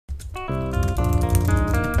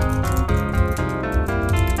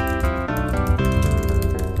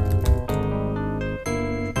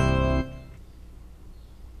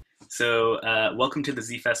Welcome to the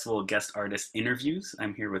zFestival guest artist interviews.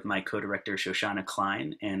 I'm here with my co-director Shoshana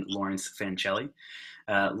Klein and Lawrence Fancelli.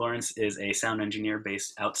 Lawrence is a sound engineer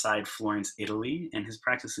based outside Florence, Italy, and his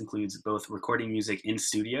practice includes both recording music in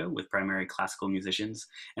studio with primary classical musicians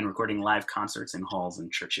and recording live concerts in halls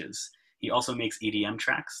and churches. He also makes EDM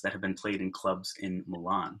tracks that have been played in clubs in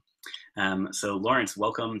Milan. So Lawrence,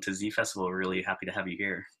 welcome to zFestival. We're really happy to have you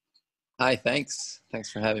here. Hi, thanks.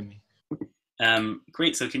 Thanks for having me.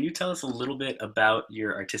 Great. So can you tell us a little bit about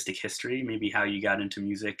your artistic history, maybe how you got into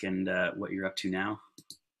music and what you're up to now?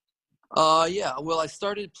 Yeah, well, I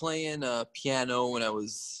started playing piano when I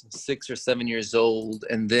was 6 or 7 years old.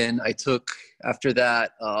 And then after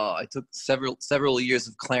that, I took several years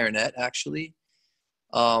of clarinet, actually.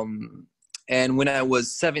 And when I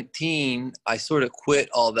was 17, I sort of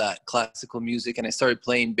quit all that classical music and I started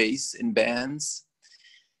playing bass in bands.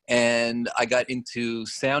 And I got into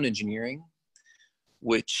sound engineering,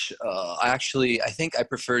 which I think I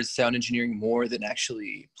preferred sound engineering more than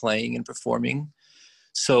actually playing and performing.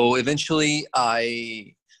 So eventually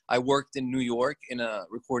I worked in New York in a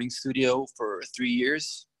recording studio for 3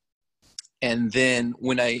 years. And then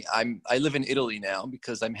when I live in Italy now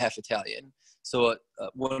because I'm half Italian. So at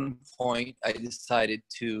one point I decided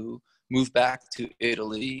to move back to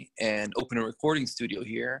Italy and open a recording studio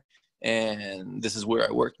here. And this is where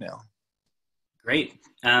I work now. Great.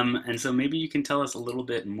 And so maybe you can tell us a little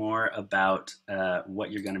bit more about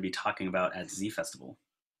what you're going to be talking about at zFestival.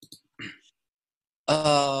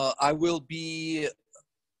 I will be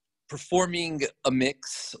performing a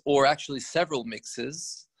mix, or actually several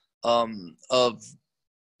mixes, of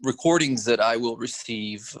recordings that I will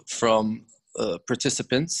receive from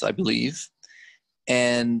participants, I believe.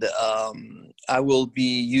 And I will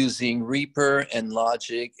be using Reaper and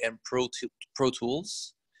Logic and Pro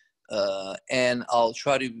Tools. And I'll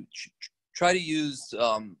try to use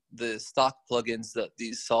the stock plugins that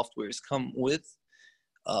these softwares come with,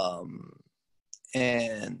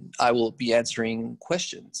 and I will be answering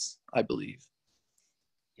questions, I believe.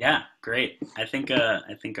 Yeah, great. I think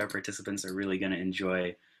our participants are really going to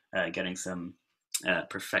enjoy getting some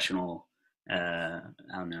professional,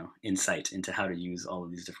 insight into how to use all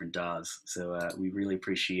of these different DAWs. So we really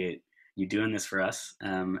appreciate you doing this for us,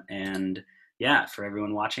 and yeah, for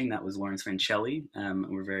everyone watching, that was Lawrence Fancelli.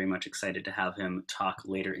 We're very much excited to have him talk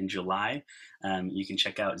later in July. You can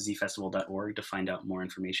check out zfestival.org to find out more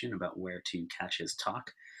information about where to catch his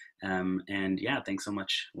talk. And yeah, thanks so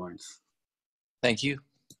much, Lawrence. Thank you.